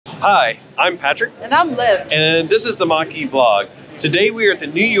Hi, I'm Patrick. And I'm Liv. And this is the Mach-E vlog. Today we are at the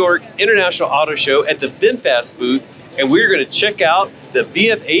New York International Auto Show at the VinFast booth, and we're going to check out the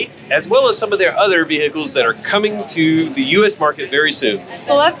VF8 as well as some of their other vehicles that are coming to the US market very soon.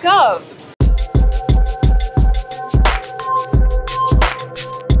 So let's go.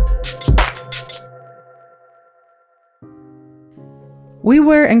 We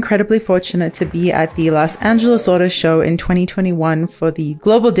were incredibly fortunate to be at the Los Angeles Auto Show in 2021 for the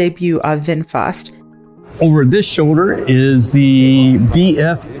global debut of VinFast. Over this shoulder is the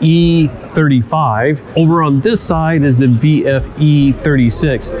VFE35. Over on this side is the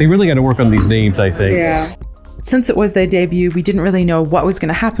VFE36. They really got to work on these names, I think. Yeah. Since it was their debut, we didn't really know what was going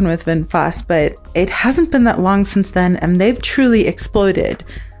to happen with VinFast, but it hasn't been that long since then, and they've truly exploded.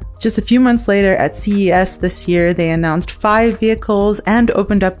 Just a few months later at CES this year, they announced 5 vehicles and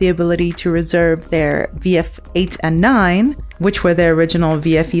opened up the ability to reserve their VF8 and 9, which were their original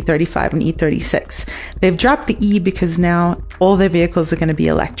VFE35 and E36. They've dropped the E because now all their vehicles are going to be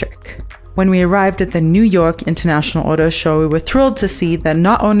electric. When we arrived at the New York International Auto Show, we were thrilled to see that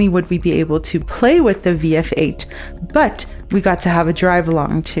not only would we be able to play with the VF8, but we got to have a drive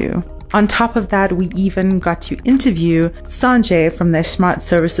along too. On top of that, we even got to interview Sanjay from their Smart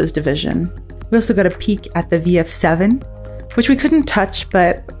Services division. We also got a peek at the VF7, which we couldn't touch,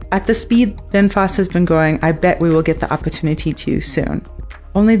 but at the speed VinFast has been going, I bet we will get the opportunity to soon.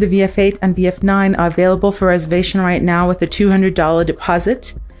 Only the VF8 and VF9 are available for reservation right now with a $200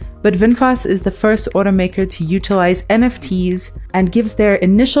 deposit, but VinFast is the first automaker to utilize NFTs and gives their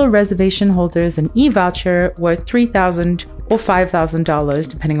initial reservation holders an e-voucher worth $3,000 or $5,000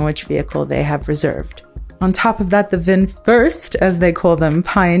 depending on which vehicle they have reserved. On top of that, the VinFirst, as they call them,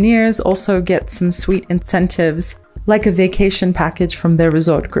 pioneers, also get some sweet incentives like a vacation package from their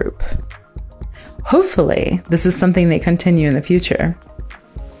resort group. Hopefully, this is something they continue in the future.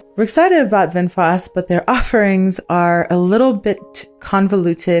 We're excited about VinFast, but their offerings are a little bit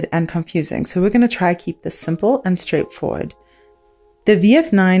convoluted and confusing, so we're going to try to keep this simple and straightforward. The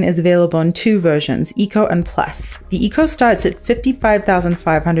VF9 is available in 2 versions, Eco and Plus. The Eco starts at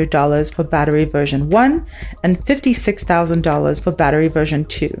 $55,500 for battery version 1 and $56,000 for battery version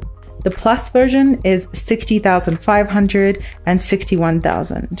 2. The Plus version is $60,500 and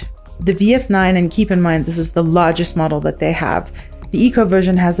 $61,000. The VF9, and keep in mind this is the largest model that they have, the Eco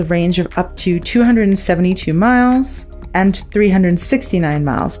version has a range of up to 272 miles and 369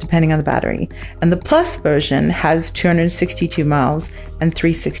 miles, depending on the battery. And the Plus version has 262 miles and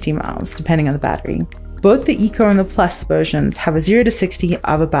 360 miles, depending on the battery. Both the Eco and the Plus versions have a 0 to 60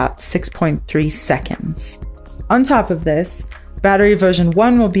 of about 6.3 seconds. On top of this, battery version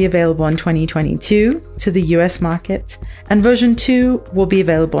 1 will be available in 2022 to the US market, and version 2 will be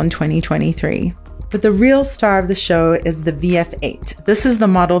available in 2023. But the real star of the show is the VF8. This is the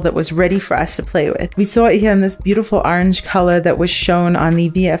model that was ready for us to play with. We saw it here in this beautiful orange color that was shown on the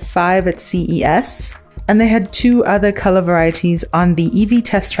VF5 at CES. And they had 2 other color varieties on the EV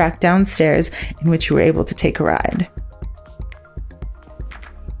test track downstairs in which we were able to take a ride.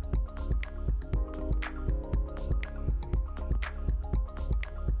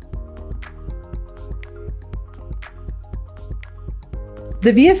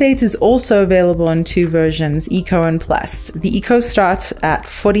 The VF8 is also available in 2 versions, Eco and Plus. The Eco starts at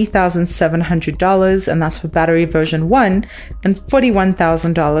 $40,700, and that's for battery version 1, and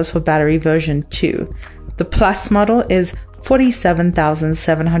 $41,000 for battery version 2. The Plus model is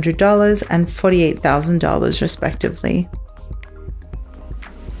 $47,700 and $48,000 respectively.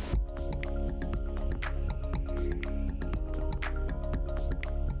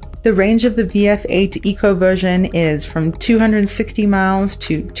 The range of the VF8 Eco version is from 260 miles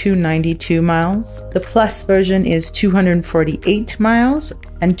to 292 miles. The Plus version is 248 miles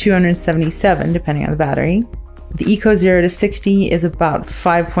and 277 depending on the battery. The Eco 0 to 60 is about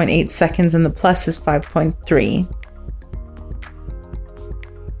 5.8 seconds and the Plus is 5.3.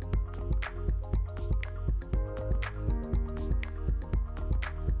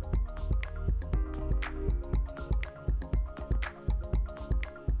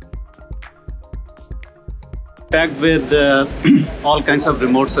 Packed with all kinds of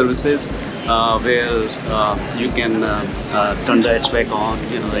remote services where you can turn the HVAC on,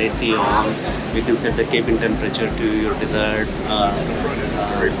 the AC on. You can set the cabin temperature to your desired,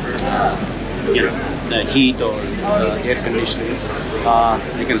 the heat or air conditioning.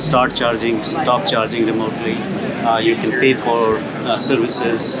 You can start charging, stop charging remotely. You can pay for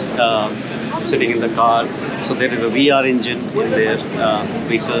services sitting in the car. So there is a VR engine in there,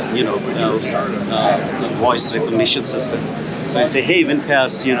 voice recognition system. So you say, hey,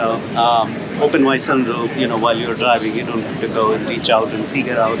 VinFast, open my sunroof, while you're driving. You don't have to go and reach out and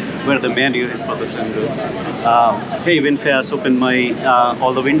figure out where the menu is for the sunroof. Hey, VinFast, open my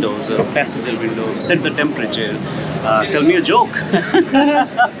all the windows, passenger window, set the temperature, tell me a joke.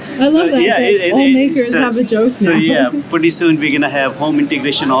 I love that. Yeah, all makers have a joke now. So yeah, pretty soon we're gonna have home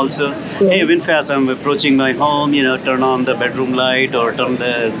integration also. Cool. Hey, VinFast, I'm approaching my home. Turn on the bedroom light or turn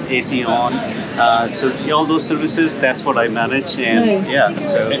the AC on. So all those services, that's what I manage. And nice. Yeah,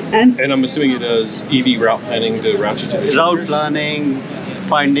 so and I'm assuming it does EV route planning to route you to the route planning,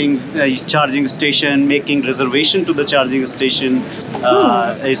 finding a charging station, making reservation to the charging station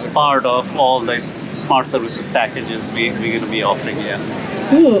is part of all the smart services packages we're going to be offering. Yeah.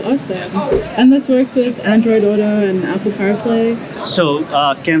 Cool, awesome. And this works with Android Auto and Apple CarPlay? So,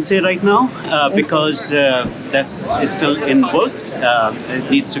 can't say right now because that's still in works.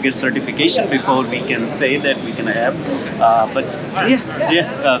 It needs to get certification before we can say that we can have. But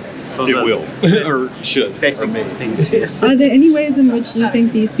yeah. It will, or should. Basic things, yes. Are there any ways in which you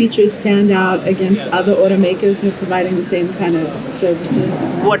think these features stand out against other automakers who are providing the same kind of services?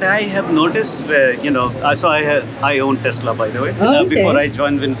 What I have noticed, so I own Tesla, by the way. Oh, okay. Before I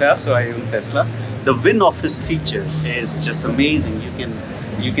joined VinFast, so I own Tesla. The Vin Office feature is just amazing.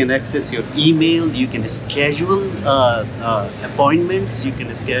 You can access your email. You can schedule appointments. You can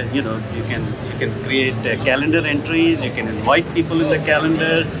you can create calendar entries. You can invite people in the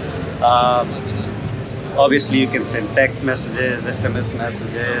calendar. Obviously, you can send text messages, SMS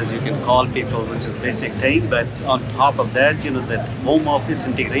messages. You can call people, which is basic thing. But on top of that, that home office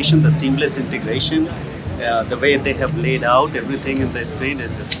integration, the seamless integration, the way they have laid out everything in the screen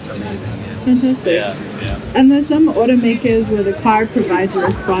is just amazing. Yeah. Fantastic. Yeah. And there's some automakers where the car provides a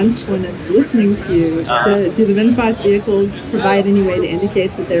response when it's listening to you. Do the VinFast vehicles provide any way to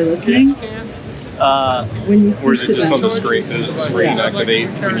indicate that they're listening? When you speak or is it to just them? on the screen? Does the screen activate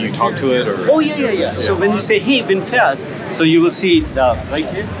when you talk to it? Or? Oh yeah. So when you say, hey, VinFast, so you will see right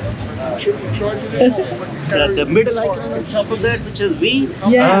here. The middle icon on top of that, which is V,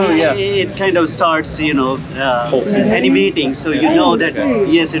 it kind of starts, animating, so you know that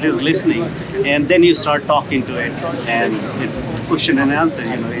yes, it is listening, and then you start talking to it, and question and answer.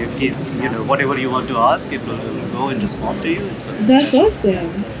 You give, whatever you want to ask, it will go and respond to you. That's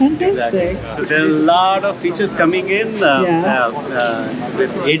awesome, fantastic. Exactly. So there are a lot of features coming in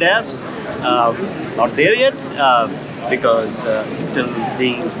with ADAS. Not there yet because still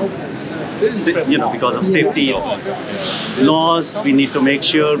being. Because of safety laws, we need to make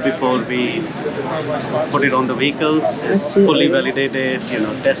sure before we put it on the vehicle is fully validated,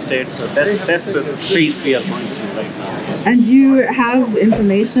 tested. So that's the phase we are going through right now. And do you have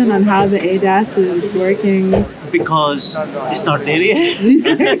information on how the ADAS is working? Because it's not there yet.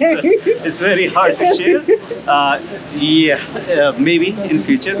 It's very hard to share. Maybe in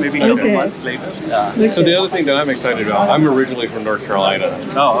future, maybe a couple months later. So the other thing that I'm excited about, I'm originally from North Carolina.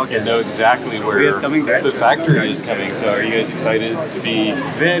 Oh, okay. I know exactly where the factory is coming. So are you guys excited to be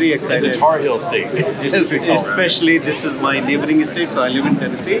very excited in the Tar Heel state? Especially this is my neighboring state, so I live in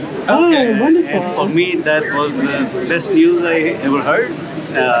Tennessee. Oh, wonderful. And for me, that was the best news I ever heard.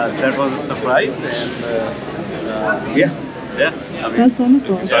 That was a surprise, and that's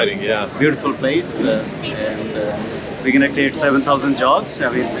wonderful. Exciting, yeah. Beautiful place, and we're gonna create 7,000 jobs.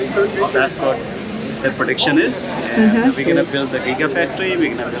 That's what the prediction is. And we're gonna build the gigafactory.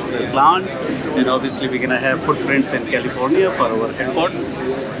 We're gonna build the plant, and obviously we're gonna have footprints in California for our headquarters.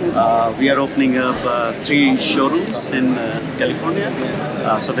 We are opening up 3 showrooms in California,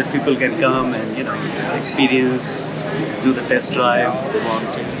 so that people can come and experience, do the test drive if they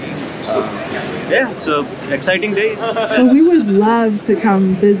want to. So exciting days. Well, we would love to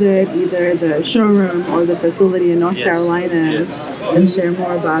come visit either the showroom or the facility in North Carolina and share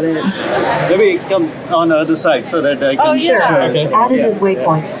more about it. Let me come on the other side so that I can show. Okay. Added as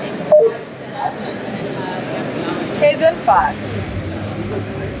waypoint. Hey, VinFast.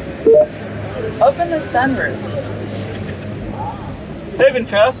 Open the sunroof. Hey,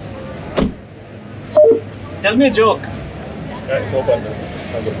 VinFast. Tell me a joke. It's open.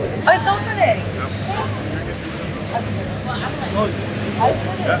 Oh, it's opening.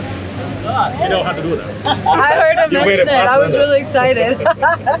 You know how to do that. I heard him mention it. I was really excited.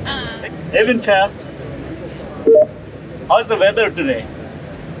 Hey, VinFast. How's the weather today?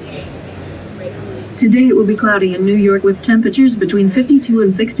 Today it will be cloudy in New York with temperatures between 52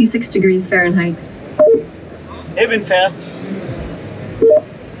 and 66 degrees Fahrenheit. Hey, VinFast.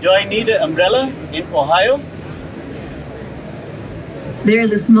 Do I need an umbrella in Ohio? There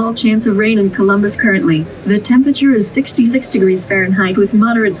is a small chance of rain in Columbus currently. The temperature is 66 degrees Fahrenheit with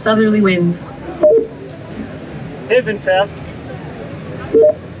moderate southerly winds. Hey VinFast,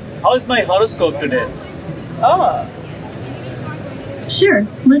 how's my horoscope today? Oh. Sure,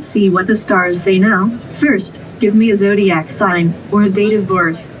 let's see what the stars say now. First, give me a zodiac sign or a date of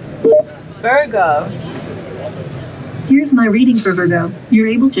birth. Virgo. Here's my reading for Virgo. You're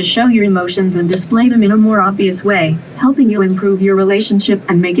able to show your emotions and display them in a more obvious way, helping you improve your relationship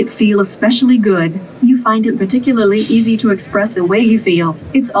and make it feel especially good. You find it particularly easy to express the way you feel.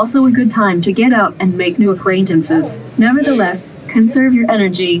 It's also a good time to get out and make new acquaintances. Nevertheless, conserve your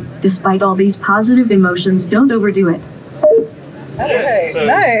energy. Despite all these positive emotions, don't overdo it. Okay, so,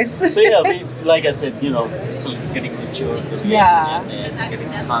 nice. So yeah, like I said, you know, we're still getting mature. Yeah. And getting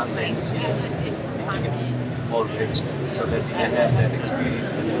contents, making it more rich, so that you can have that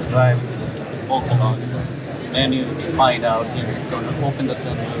experience when you drive, walk along the menu, you find out, you know, you're going to open the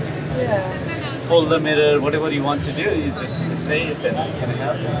sunroof, Yeah. pull the mirror, whatever you want to do, you just say it and it's going to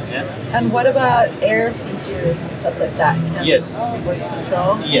happen. Yeah. And what about air features and stuff like that? Can Yes. Voice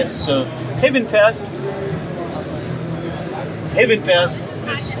control. Yes. So, hey VinFast. Hey VinFast.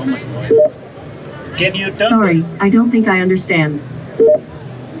 There's so much noise. Can you turn? Sorry, I don't think I understand.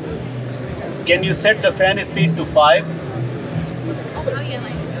 Can you set the fan speed to 5?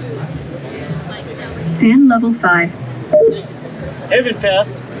 Fan level 5. Hey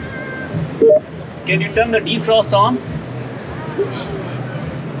VinFast. Can you turn the defrost on?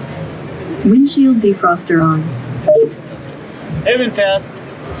 Windshield defroster on. Hey VinFast.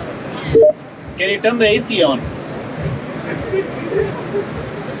 Can you turn the AC on?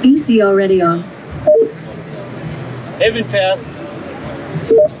 AC already on. Hey VinFast.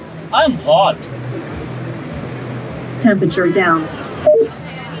 I'm hot. Temperature down.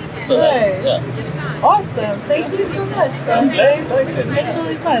 So Nice. yeah. Awesome. Thank you so much. I'm glad you liked it. It's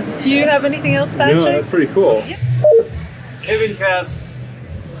really fun. Do you have anything else, Patrick? No, that's pretty cool. Hey VinFast.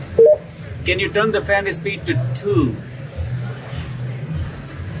 Can you turn the fan speed to 2?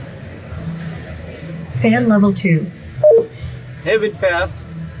 Fan level 2. Hey VinFast.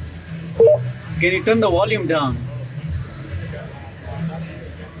 Can you turn the volume down?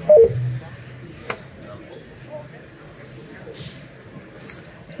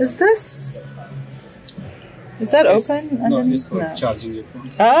 Is that open? No, underneath? it's for No. charging your phone.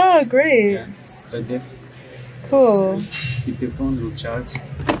 Oh, great. Yeah, it's right there. Cool. Keep your phone, will charge.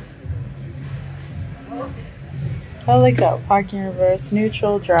 I like that. Parking reverse,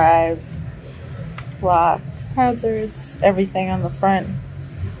 neutral, drive, lock, hazards, everything on the front.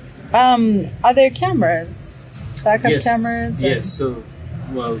 Are there cameras? Backup Yes. cameras? Yes. So,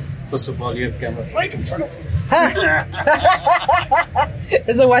 well, first of all, you have camera right in front of you.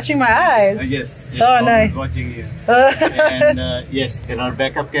 Is it watching my eyes? Yes. It's Oh, always nice. watching you. And yes, there are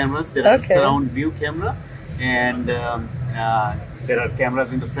backup cameras. There are Okay. surround view camera, and there are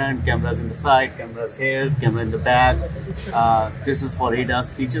cameras in the front, cameras in the side, cameras here, camera in the back. This is for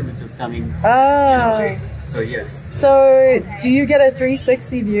ADAS feature, which is coming. Oh. So yes. So, do you get a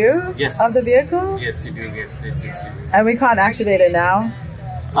 360 view Yes. of the vehicle? Yes, you do get 360. And we can't activate it now?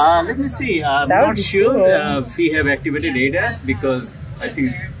 Let me see. I'm That would not be sure cool. if we have activated ADAS, because I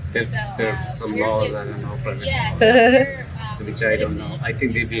think there are some laws, I don't know, privacy laws, which I don't know. I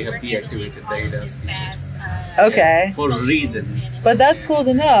think we have deactivated the ADAS feature. Okay. For a reason. But that's cool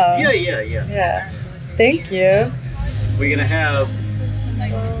to know. Yeah. Yeah. Thank you. We're gonna have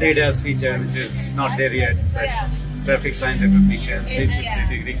ADAS feature, which is not there yet, but traffic sign recognition,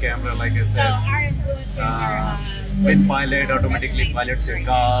 360-degree camera, like I said. When pilot automatically pilots your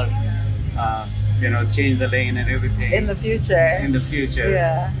car, change the lane and everything. In the future. In the future.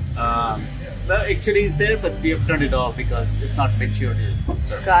 Yeah. Actually, it's there, but we have turned it off because it's not matured yet.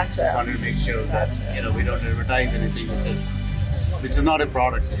 So Gotcha. just wanted to make sure that we don't advertise anything which is not a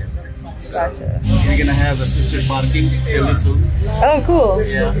product yet. So Gotcha. we're gonna have assisted parking fairly soon. Oh, cool.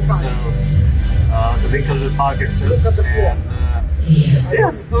 Yeah. So the vehicle will park itself. And,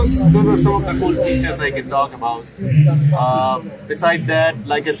 yes, those are some of the cool features I can talk about. Beside that,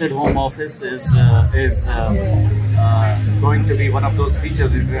 like I said, home office is going to be one of those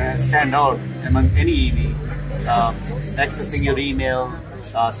features that will stand out among any EV. Accessing your email,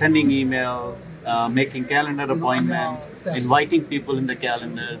 sending email, making calendar appointment, inviting people in the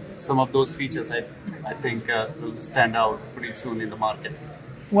calendar. Some of those features I think will stand out pretty soon in the market.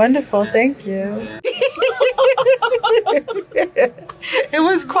 Wonderful. Thank you. It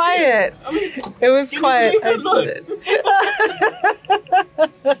was quiet. It was quiet. I did it.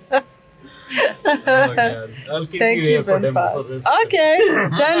 Oh, God. I'll keep Thank you, here for them VinFast. for this. Okay,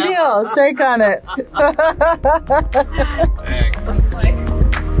 done deal. Shake on it. Thanks.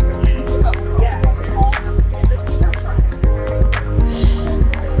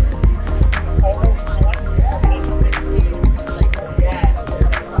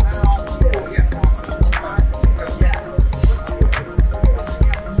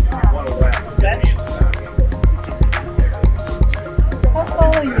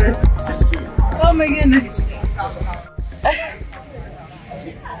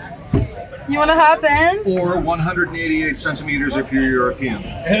 want to hop in? Or 188 centimeters if you're European.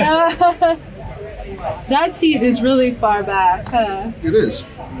 That seat is really far back, huh? It is.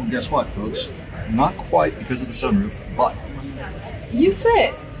 And guess what, folks? Not quite because of the sunroof, but You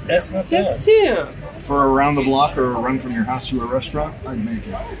fit. That's not bad. 6'2". for around the block or a run from your house to a restaurant, I'd make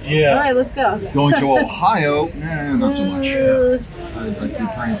it. Yeah. All right, let's go. Going to Ohio, not so much. I'd be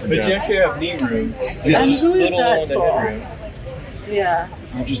praying for But death. you actually have knee room. Yes. And who is Little that on the tall? headroom. Yeah.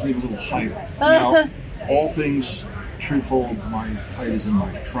 I just need a little higher. Now, all things truthful, my height is in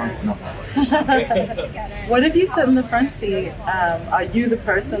my trunk, not my legs. What if you sit in the front seat? Are you the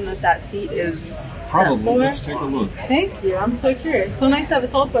person that seat is set Probably. for? Let's take a look. Thank you. I'm so curious. So nice to have a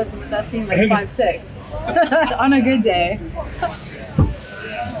tall person, but that's being like 5'6". On a good day.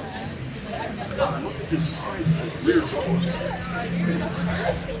 This size of this rear door.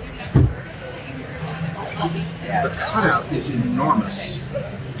 The cutout is enormous.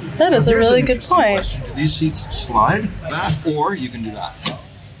 That is a Here's really an good interesting point. question. Do these seats slide? That, or you can do that.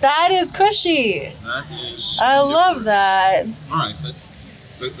 That is cushy. That is. I love difference. that. All right, but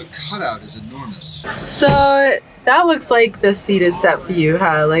the cutout is enormous. So that looks like the seat is set for you,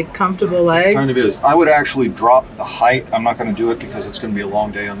 huh? Like comfortable legs. Kind of is. I would actually drop the height. I'm not going to do it because it's going to be a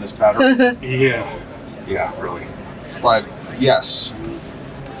long day on this pattern. Yeah. Yeah, really. But yes,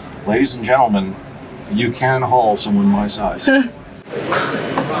 ladies and gentlemen, you can haul someone my size.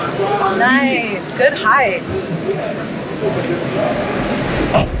 Nice. Good height.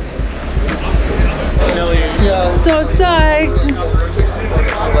 Yeah. So psyched.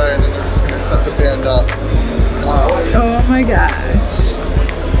 And then they're just going to set the band up. Oh my gosh.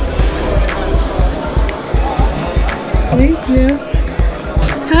 Thank you.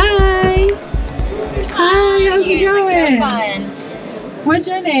 Hi. Hi, how's it going? Fun. What's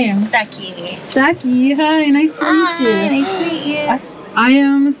your name? Becky. Becky. Hi, nice to meet you. Nice to meet you. I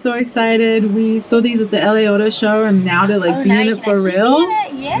am so excited. We saw these at the LA Auto Show and now to like be now in you it can for actually real. be in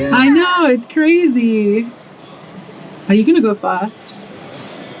it? Yeah. I know, it's crazy. Are you gonna go fast?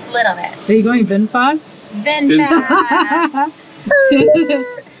 Little bit. Are you going VinFast? VinFast.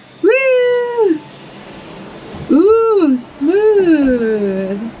 Woo! Ooh,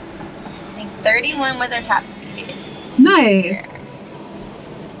 smooth. I think 31 was our top speed. Nice.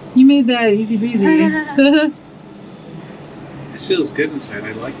 You made that easy breezy. This feels good inside.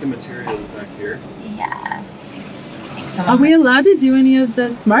 I like the materials back here. Yes. Are we allowed to do any of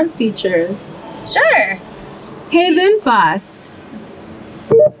the smart features? Sure. Hey, VinFast.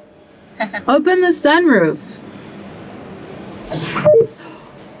 Open the sunroof.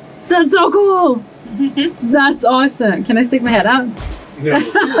 That's so cool. That's awesome. Can I stick my head out? No.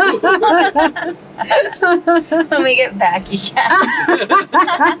 When we get back, you can.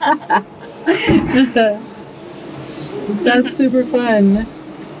 That's super fun.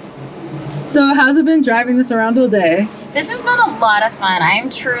 So how's it been driving this around all day? This has been a lot of fun. I am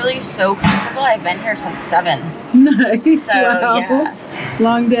truly so comfortable. I've been here since 7. Nice. So, wow. yes.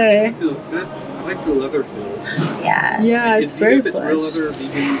 Long day. I feel good. I like the leather feel. Yes. Yeah, it's very If it's plush. real leather,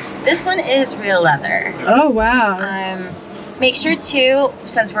 vegan. This one is real leather. Oh, wow. Make sure too,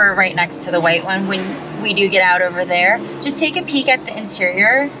 since we're right next to the white one, when we do get out over there, just take a peek at the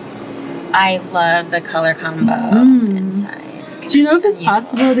interior. I love the color combo inside. Do you know if it's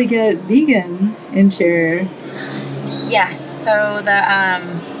possible to get vegan interior? Yes. So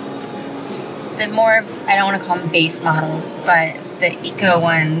the more, I don't want to call them base models, but the eco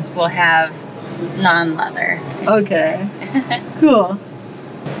ones will have non-leather. Okay. Cool.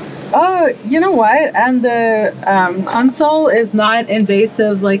 Oh, you know what? And the console is not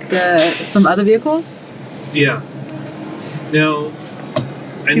invasive like some other vehicles? Yeah. Now,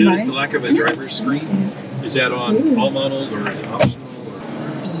 I Am noticed I? the lack of a driver's screen. Is that on all models or is it optional?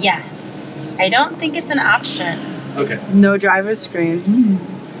 Or? Yes. I don't think it's an option. Okay. No driver's screen.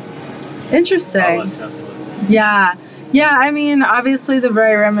 Interesting. I'll let Tesla. Yeah. Yeah, I mean, obviously the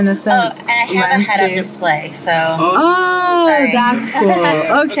very reminiscent. Oh, and I have a head-up landscape. display, so. Oh, Sorry. that's cool.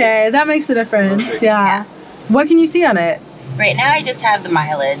 Okay, that makes a difference. Perfect. Yeah. What can you see on it? Right now I just have the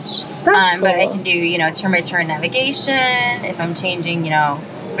mileage. That's But I cool. can do, turn-by-turn navigation, if I'm changing,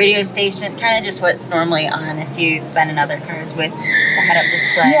 radio station, kind of just what's normally on if you've been in other cars with the head-up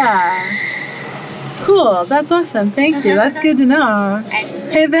display. Yeah. Cool. That's awesome. Thank you. That's good to know.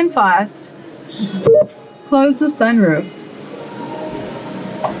 Hey, VinFast. Close the sunroof.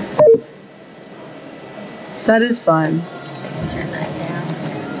 That is fun. Turn that down.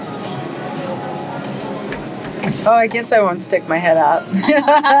 Oh, I guess I won't stick my head out.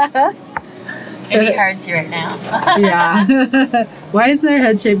 It'd be hard to right now. Yeah. Why is there a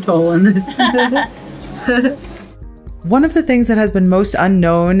head-shaped hole in this? One of the things that has been most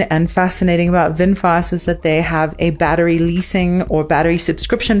unknown and fascinating about VinFast is that they have a battery leasing or battery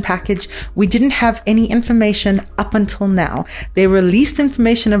subscription package. We didn't have any information up until now. They released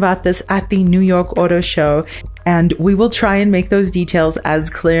information about this at the New York Auto Show, and we will try and make those details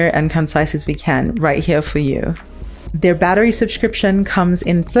as clear and concise as we can right here for you. Their battery subscription comes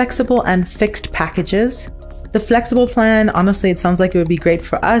in flexible and fixed packages. The flexible plan, honestly, it sounds like it would be great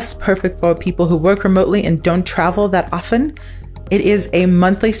for us, perfect for people who work remotely and don't travel that often. It is a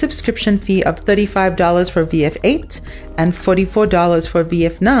monthly subscription fee of $35 for VF8 and $44 for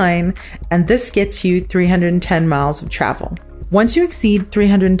VF9, and this gets you 310 miles of travel. Once you exceed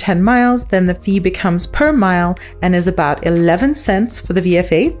 310 miles, then the fee becomes per mile and is about 11 cents for the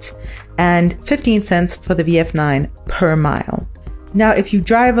VF8 and 15 cents for the VF9 per mile. Now, if you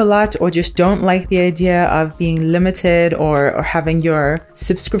drive a lot or just don't like the idea of being limited or having your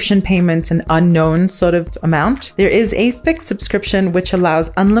subscription payments an unknown sort of amount, there is a fixed subscription which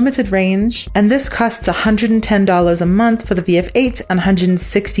allows unlimited range, and this costs $110 a month for the VF8 and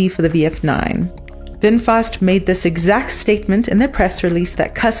 $160 for the VF9. VinFast made this exact statement in their press release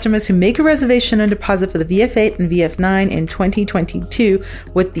that customers who make a reservation and deposit for the VF8 and VF9 in 2022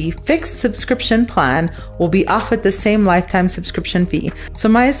 with the fixed subscription plan will be offered the same lifetime subscription fee. So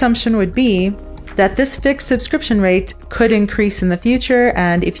my assumption would be that this fixed subscription rate could increase in the future,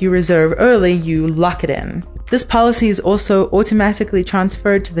 and if you reserve early, you lock it in. This policy is also automatically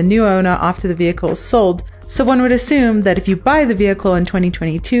transferred to the new owner after the vehicle is sold. So one would assume that if you buy the vehicle in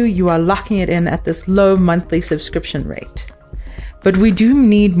 2022, you are locking it in at this low monthly subscription rate. But we do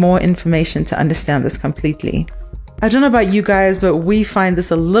need more information to understand this completely. I don't know about you guys, but we find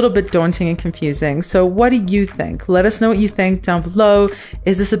this a little bit daunting and confusing. So what do you think? Let us know what you think down below.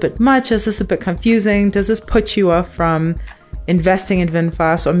 Is this a bit much? Is this a bit confusing? Does this put you off from investing in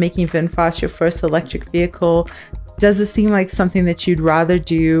VinFast or making VinFast your first electric vehicle? Does it seem like something that you'd rather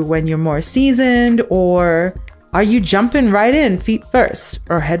do when you're more seasoned, or are you jumping right in feet first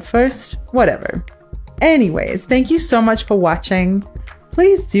or head first? Whatever. Anyways, thank you so much for watching.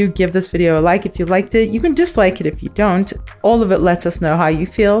 Please do give this video a like if you liked it. You can dislike it if you don't. All of it lets us know how you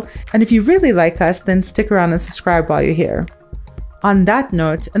feel. And if you really like us, then stick around and subscribe while you're here. On that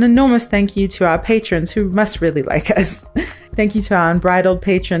note, an enormous thank you to our patrons who must really like us. Thank you to our unbridled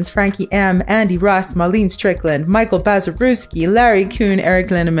patrons Frankie M, Andy Ross, Marlene Strickland, Michael Bazarewski, Larry Kuhn, Eric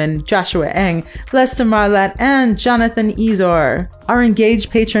Linneman, Joshua Eng, Lester Marlatt, and Jonathan Ezor. Our engaged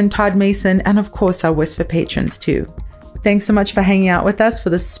patron Todd Mason, and of course our Whisper patrons too. Thanks so much for hanging out with us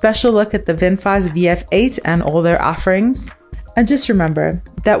for this special look at the VinFast VF8 and all their offerings. And just remember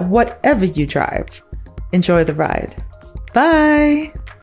that whatever you drive, enjoy the ride. Bye!